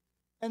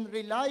and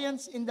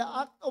reliance in the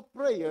act of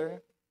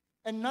prayer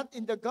and not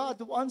in the God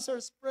who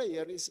answers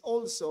prayer is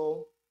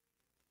also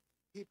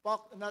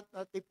not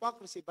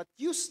hypocrisy, but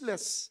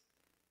useless.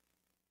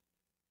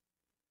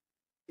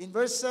 In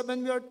verse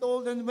 7 we are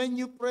told, and when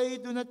you pray,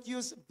 do not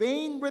use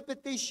vain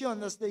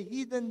repetition as the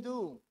heathen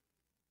do,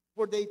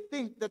 for they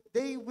think that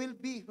they will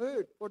be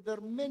heard for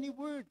their many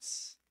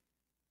words.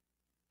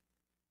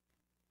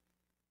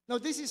 Now,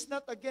 this is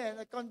not, again,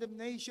 a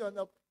condemnation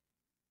of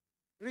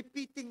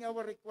repeating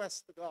our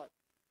request to God.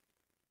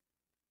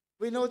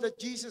 We know that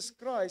Jesus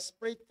Christ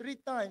prayed 3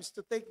 times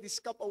to take this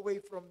cup away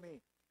from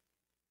me.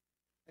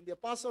 And the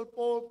Apostle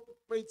Paul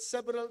prayed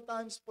several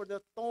times for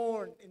the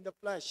thorn in the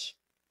flesh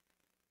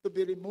to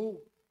be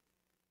removed.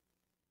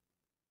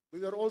 We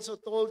were also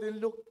told in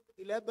Luke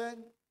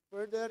 11,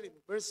 further in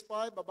verse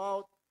 5,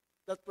 about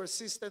that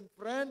persistent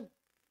friend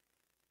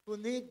who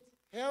need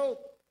help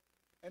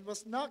and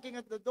was knocking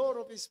at the door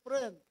of his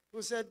friend,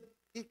 who said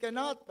he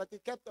cannot, but he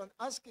kept on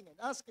asking and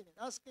asking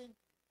and asking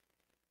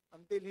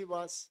until he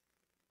was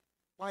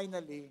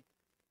finally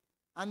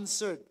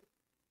answered.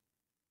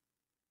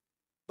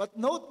 But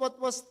note what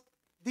was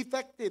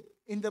defective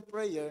in the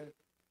prayer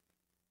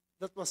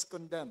that was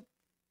condemned.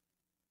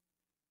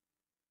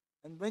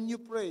 And when you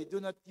pray, do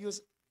not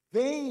use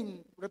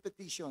vain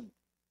repetition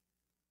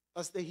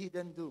as the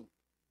heathen do,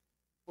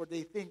 for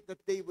they think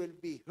that they will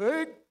be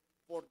heard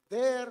for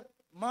their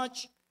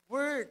much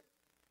word.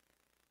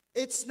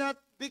 It's not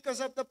because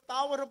of the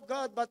power of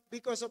God, but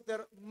because of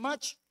their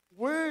much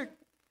word.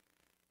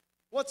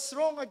 What's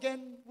wrong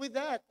again with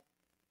that?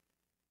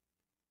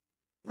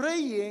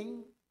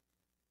 Praying,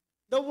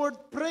 the word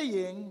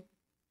praying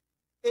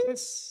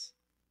is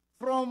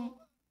from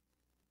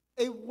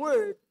a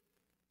word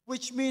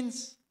which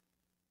means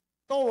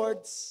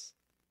towards,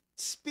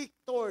 speak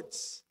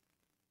towards.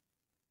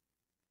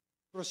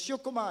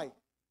 Prosyokomai,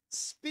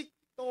 speak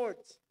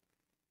towards.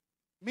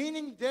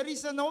 Meaning there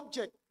is an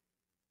object.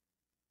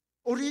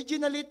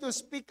 Originally to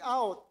speak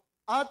out,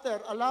 utter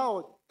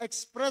aloud,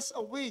 express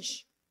a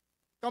wish.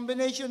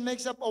 Combination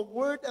makes up a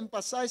word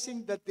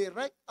emphasizing the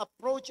direct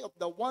approach of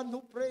the one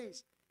who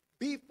prays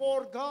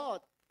before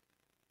God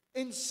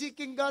in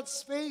seeking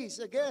God's face.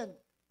 Again,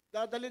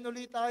 dadalhin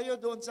ulit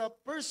tayo doon sa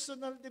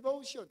personal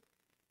devotion.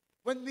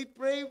 When we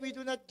pray, we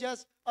do not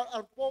just,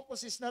 our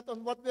focus is not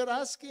on what we're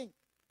asking,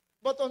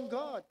 but on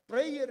God.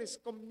 Prayer is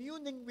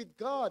communing with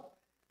God,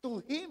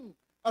 to Him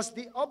as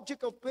the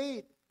object of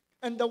faith,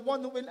 and the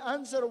one who will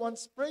answer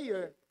one's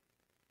prayer,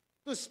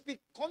 to speak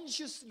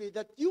consciously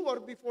that you are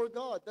before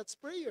God. That's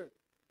prayer.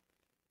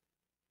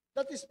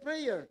 That is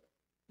prayer.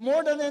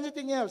 More than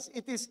anything else,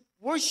 it is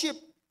worship.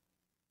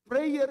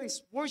 Prayer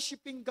is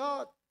worshiping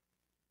God.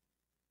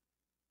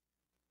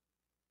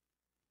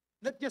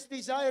 Not just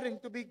desiring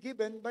to be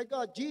given by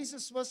God.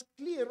 Jesus was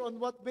clear on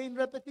what vain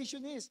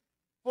repetition is.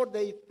 For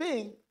they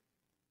think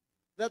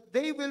that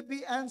they will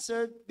be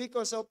answered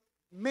because of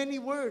many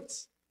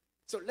words.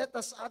 So let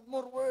us add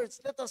more words.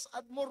 Let us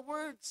add more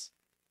words.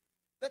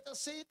 Let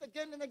us say it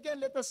again and again.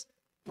 Let us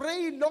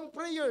pray long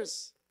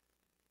prayers.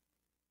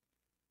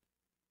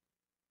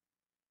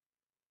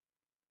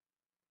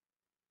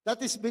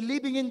 That is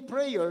believing in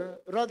prayer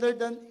rather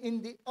than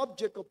in the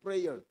object of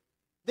prayer.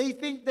 They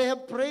think they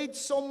have prayed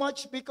so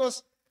much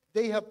because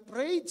they have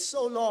prayed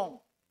so long.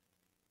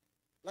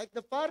 Like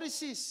the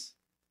Pharisees,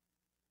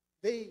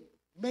 they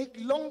make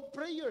long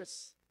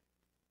prayers.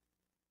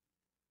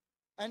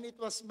 And it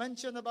was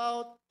mentioned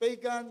about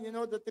pagan,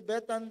 the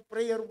Tibetan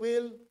prayer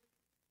wheel.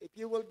 If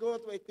you will go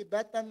to a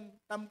Tibetan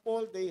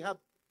temple, they have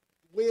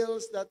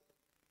wheels that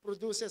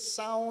produces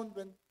sound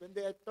when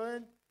they are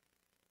turned.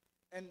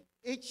 And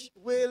each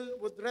wheel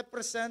would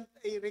represent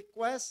a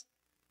request.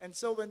 And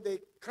so when they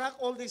crack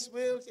all these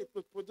wheels, it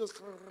would produce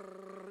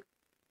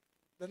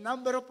the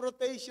number of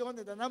rotation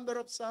and the number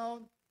of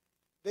sound.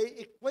 They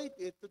equate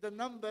it to the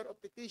number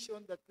of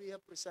petition that we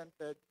have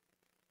presented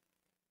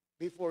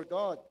before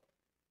God.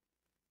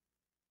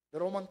 The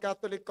Roman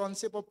Catholic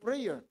concept of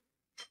prayer.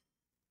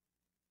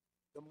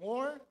 The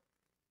more,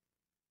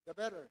 the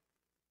better.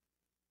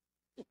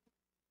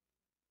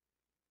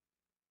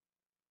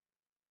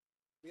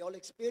 We all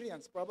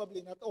experience,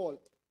 probably not all.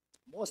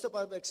 Most of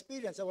us have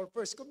experienced our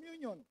first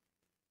communion,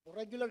 or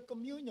regular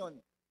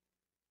communion.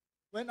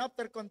 When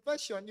after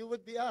confession, you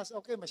would be asked,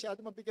 okay, masyado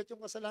mabigat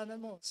yung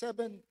kasalanan mo.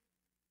 7,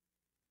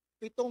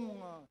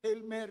 7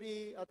 Hail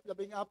Mary at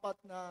 14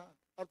 na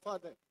Our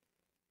Father.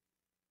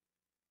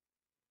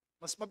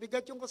 Mas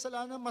mabigat yung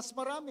kasalanan, mas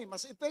marami,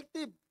 mas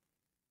effective.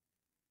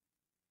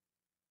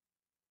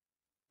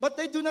 But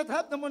they do not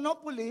have the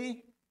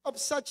monopoly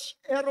of such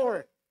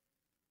error.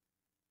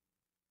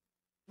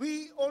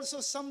 We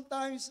also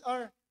sometimes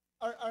are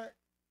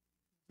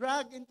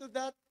dragged into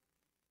that,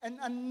 and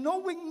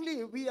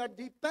unknowingly we are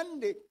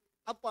depending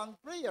upon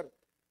prayer.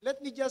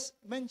 Let me just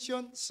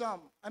mention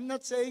some. I'm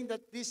not saying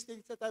that these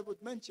things that I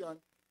would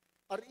mention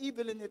are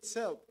evil in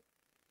itself,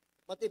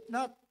 but if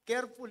not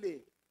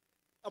carefully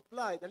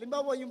applied.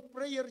 Halimbawa, yung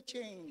prayer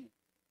chain.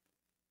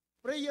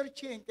 Prayer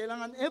chain,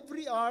 kailangan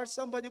every hour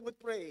somebody would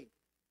pray.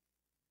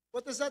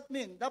 What does that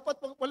mean?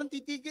 Dapat walang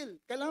titigil.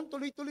 Kailangan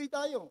tuloy-tuloy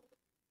tayo.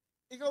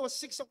 Ikaw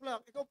 6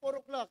 o'clock, ikaw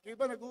 4 o'clock,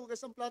 iba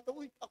naghuhugas ng plato,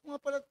 uy, ako nga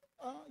pala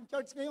in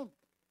charge ngayon.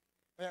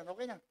 Ayan,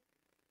 okay na.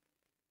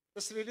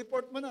 Tapos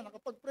re-report mo na,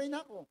 nakapag-pray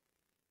na ako.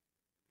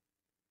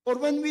 Or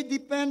when we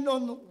depend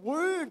on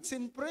words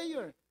in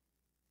prayer,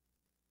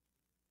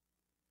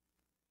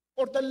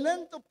 or the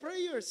length of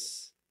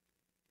prayers,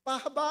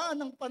 pahabaan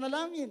ng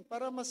panalangin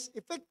para mas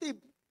effective.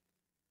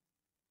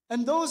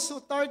 And those who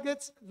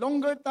targets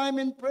longer time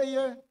in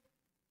prayer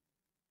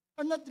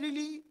are not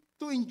really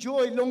to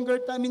enjoy longer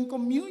time in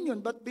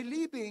communion, but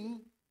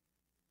believing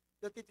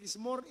that it is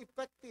more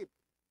effective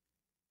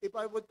if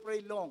I would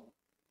pray long,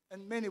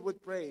 and many would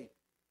pray.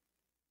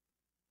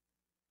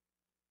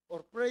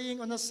 Or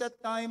praying on a set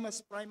time as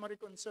primary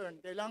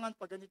concern. Kailangan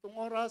pag ganitong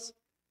oras,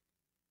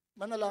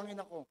 manalangin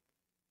ako.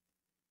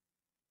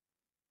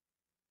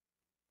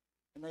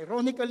 And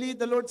ironically,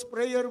 the Lord's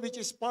Prayer, which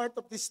is part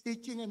of this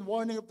teaching and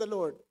warning of the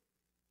Lord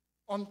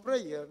on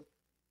prayer,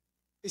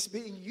 is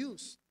being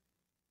used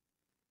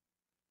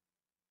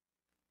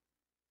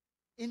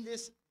in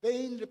this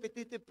vain,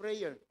 repetitive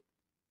prayer.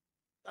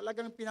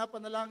 Talagang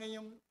pinapanalangin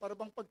yung,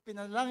 parang pag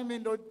pinanalangin mo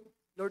yung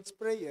Lord's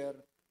Prayer,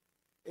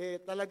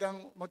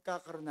 talagang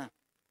magkakaroon na.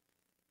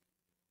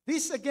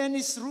 This again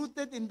is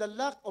rooted in the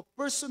lack of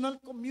personal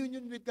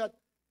communion with God.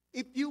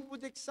 If you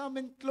would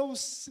examine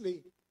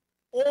closely,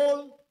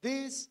 all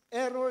these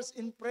errors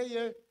in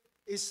prayer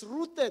is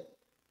rooted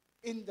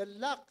in the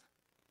lack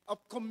of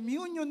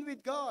communion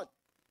with God.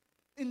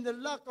 In the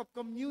lack of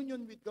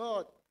communion with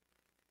God.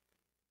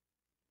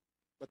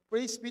 But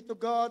praise be to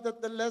God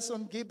that the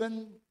lesson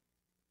given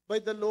by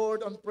the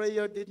Lord on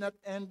prayer did not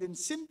end in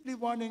simply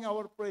warning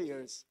our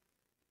prayers,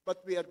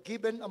 but we are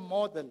given a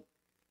model,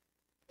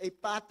 a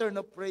pattern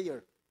of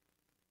prayer,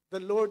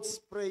 the Lord's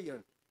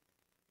Prayer,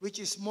 which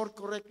is more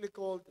correctly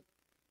called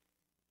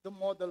the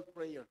model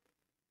prayer.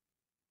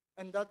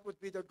 And that would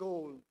be the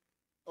goal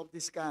of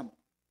this camp.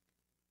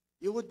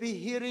 You would be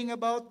hearing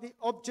about the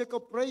object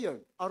of prayer,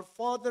 our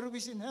Father who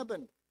is in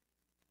heaven.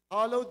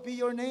 Hallowed be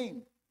your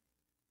name.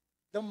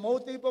 The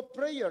motive of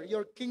prayer,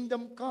 your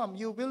kingdom come,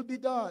 your will be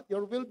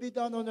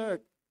done on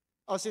earth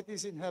as it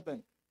is in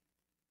heaven.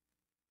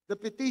 The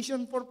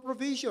petition for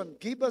provision,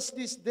 give us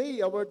this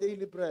day our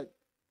daily bread.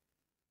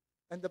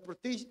 And the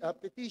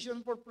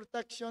petition for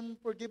protection,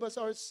 forgive us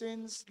our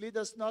sins, lead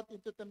us not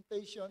into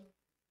temptation,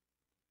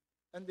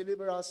 and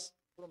deliver us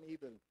from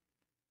evil.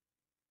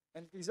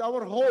 And it is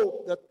our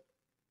hope that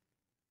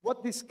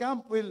what this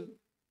camp will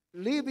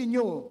leave in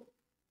you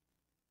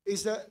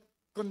is a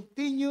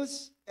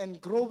continuous and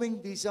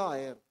growing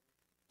desire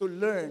to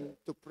learn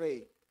to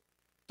pray,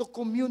 to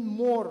commune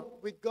more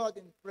with God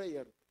in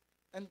prayer,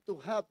 and to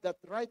have that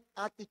right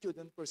attitude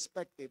and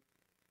perspective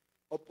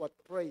of what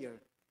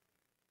prayer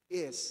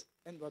is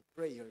and what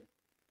prayer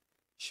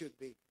should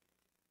be.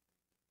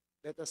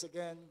 Let us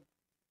again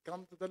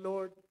come to the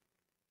Lord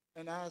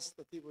and ask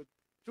that He would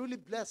truly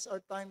bless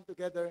our time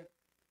together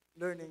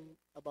learning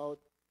about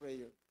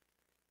prayer.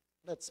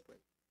 Let's pray.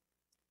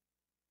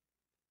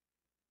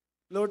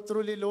 Lord,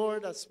 truly,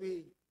 Lord, as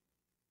we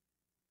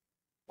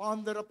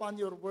ponder upon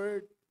your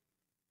word,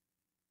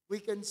 we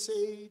can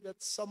say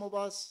that some of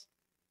us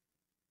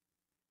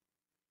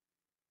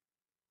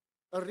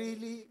are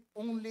really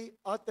only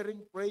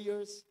uttering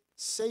prayers,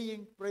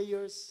 saying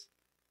prayers.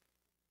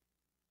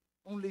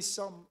 Only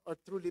some are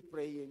truly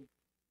praying.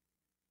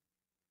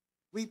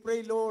 We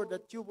pray, Lord,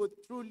 that you would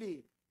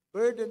truly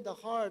burden the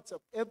hearts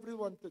of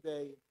everyone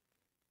today,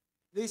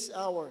 this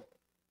hour,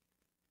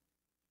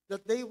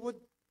 that they would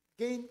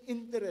gain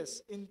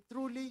interest in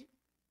truly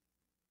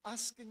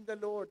asking the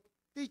Lord,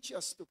 teach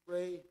us to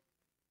pray.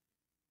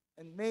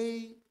 And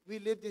may we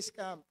leave this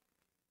camp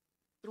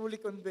truly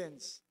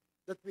convinced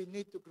that we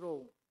need to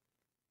grow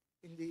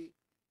in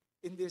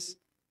this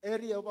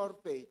area of our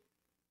faith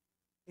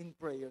in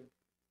prayer.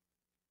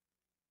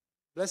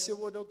 Bless your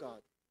word, O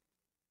God.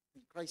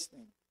 In Christ's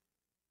name.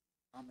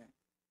 Amen.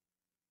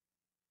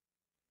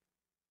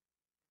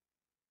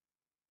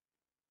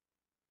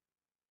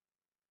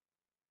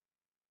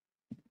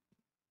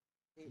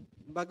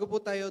 Bago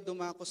po tayo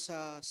dumako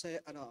sa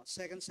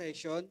second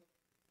session,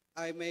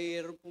 ay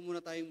mayroon po muna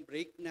tayong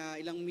break na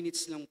ilang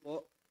minutes lang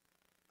po.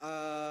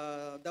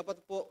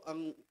 Dapat po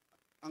ang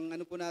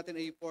ano po natin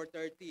ay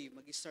 4:30,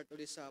 mag-start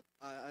ulit sa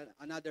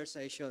another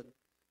session.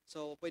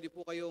 So pwede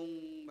po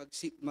kayong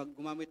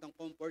gumamit ng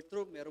comfort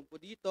room, meron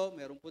po dito,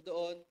 meron po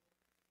doon.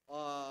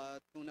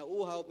 Kung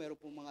nauuhaw, meron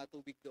po mga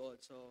tubig doon.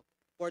 So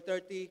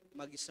 4:30,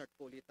 mag-start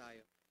po ulit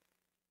tayo.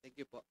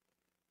 Thank you po.